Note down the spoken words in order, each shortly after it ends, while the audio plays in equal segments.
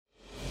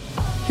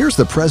Here's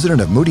the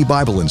president of Moody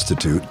Bible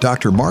Institute,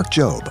 Dr. Mark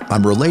Jobe,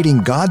 on relating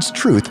God's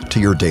truth to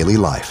your daily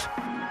life.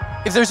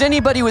 If there's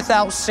anybody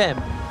without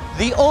sin,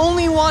 the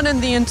only one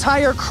in the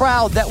entire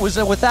crowd that was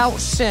without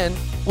sin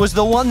was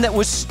the one that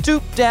was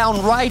stooped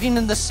down, writing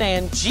in the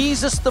sand,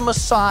 Jesus the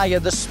Messiah,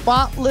 the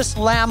spotless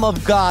Lamb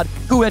of God,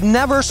 who had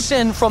never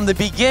sinned from the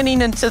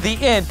beginning and to the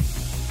end,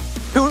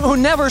 who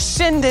never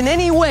sinned in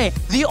any way.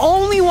 The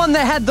only one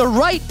that had the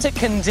right to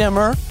condemn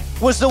her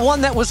was the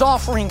one that was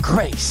offering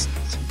grace.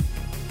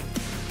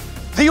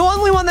 The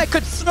only one that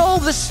could throw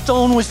the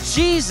stone was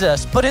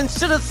Jesus, but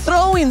instead of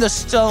throwing the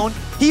stone,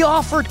 he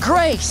offered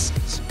grace.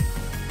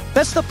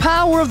 That's the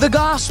power of the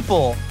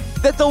gospel,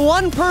 that the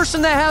one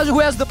person who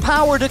has the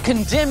power to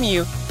condemn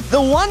you,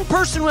 the one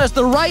person who has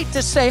the right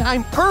to say,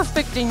 I'm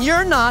perfect and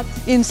you're not,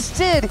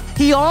 instead,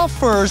 he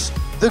offers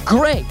the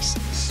grace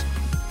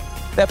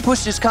that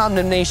pushes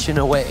condemnation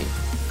away.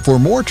 For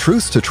more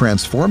truths to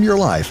transform your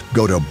life,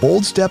 go to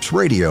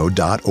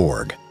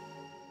boldstepsradio.org.